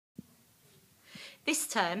This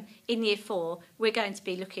term, in Year 4, we're going to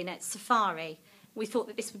be looking at safari. We thought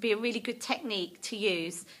that this would be a really good technique to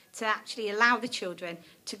use to actually allow the children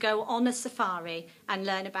to go on a safari and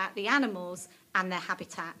learn about the animals and their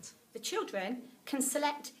habitat. The children can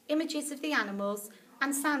select images of the animals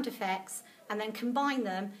and sound effects and then combine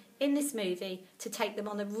them in this movie to take them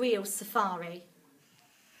on a real safari.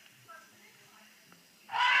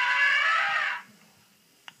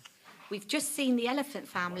 We've just seen the elephant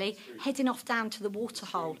family heading off down to the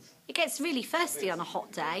waterhole. It gets really thirsty on a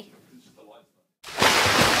hot day.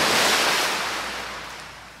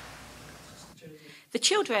 The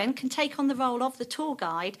children can take on the role of the tour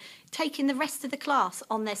guide, taking the rest of the class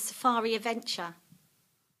on their safari adventure.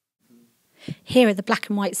 Here are the black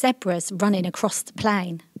and white zebras running across the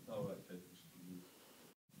plain.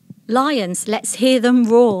 Lions, let's hear them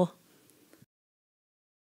roar.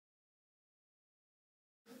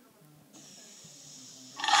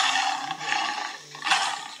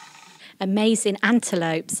 Amazing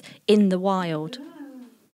antelopes in the wild.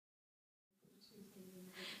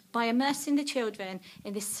 By immersing the children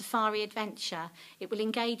in this safari adventure, it will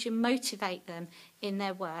engage and motivate them in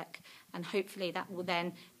their work, and hopefully that will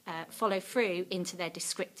then follow through into their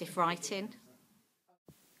descriptive writing.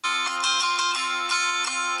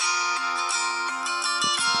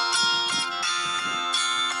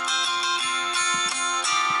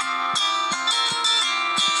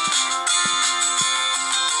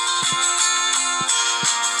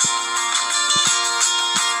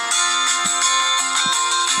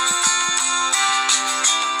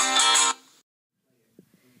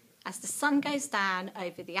 As the sun goes down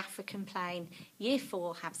over the African plain, Year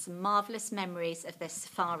 4 have some marvellous memories of their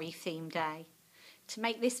safari theme day. To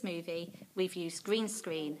make this movie, we've used green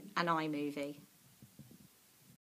screen and iMovie.